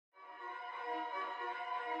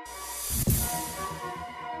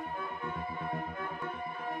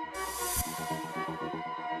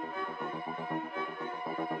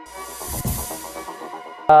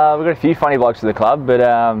We've got a few funny blokes at the club, but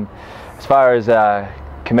as far as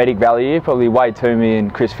comedic value, probably Wade Toomey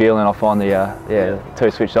and Chris Phelan, I find the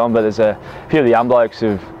two switched on. But there's a few of the young blokes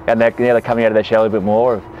who've, and they're coming out of their shell a bit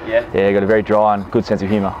more. Yeah, got a very dry and good sense of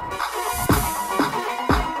humour.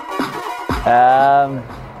 I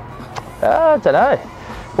don't know.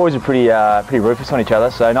 Boys are pretty ruthless on each other,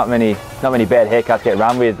 so not many bad haircuts get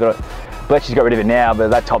run with. But Bletchy's got rid of it now, but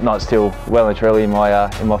that top knot's still well and truly in my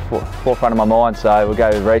forefront of my mind. So we'll go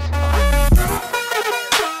with Reece.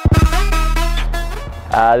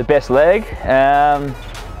 The best leg, yeah,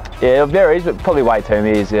 it varies, but probably Wade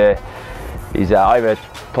Toomey is he's over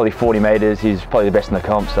probably 40 metres. He's probably the best in the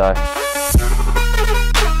comp. So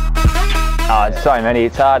so many.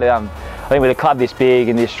 It's hard. I think with a club this big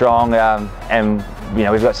and this strong, and you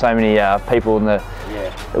know we've got so many people in the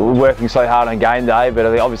working so hard on game day. But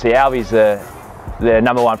obviously Albie's the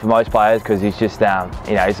number one for most players because he's just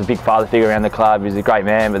you know he's a big father figure around the club. He's a great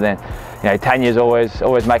man. But then you know Tanya's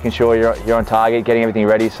always making sure you're on target, getting everything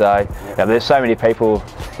ready. So there's so many people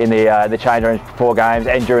in the change room before games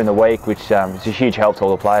and during the week, which is a huge help to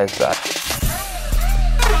all the players. So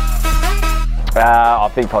I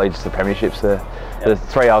think probably just the premierships. The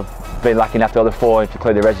three I've been lucky enough to, the four, if you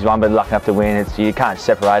include the Reds one, but lucky enough to win. You can't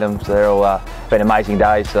separate them, so they're all been amazing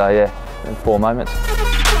days. So yeah, 4 moments.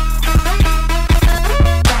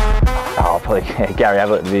 Probably Gary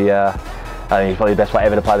Ablett would be. I think he's probably the best player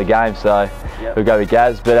ever to play the game. So we'll go with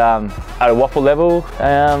Gaz. But at a waffle level,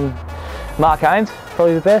 Mark Haynes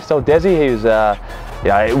probably the best. Old Desi, he was you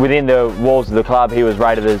know within the walls of the club, he was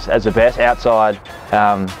rated as the best. Outside,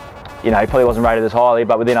 you know, he probably wasn't rated as highly,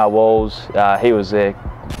 but within our walls, he was the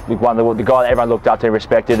guy that everyone looked up to and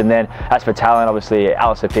respected. And then as for talent, obviously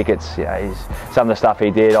Alistair Pickett's, you know, some of the stuff he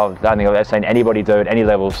did, I don't think I've ever seen anybody do at any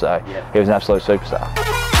level. So he was an absolute superstar.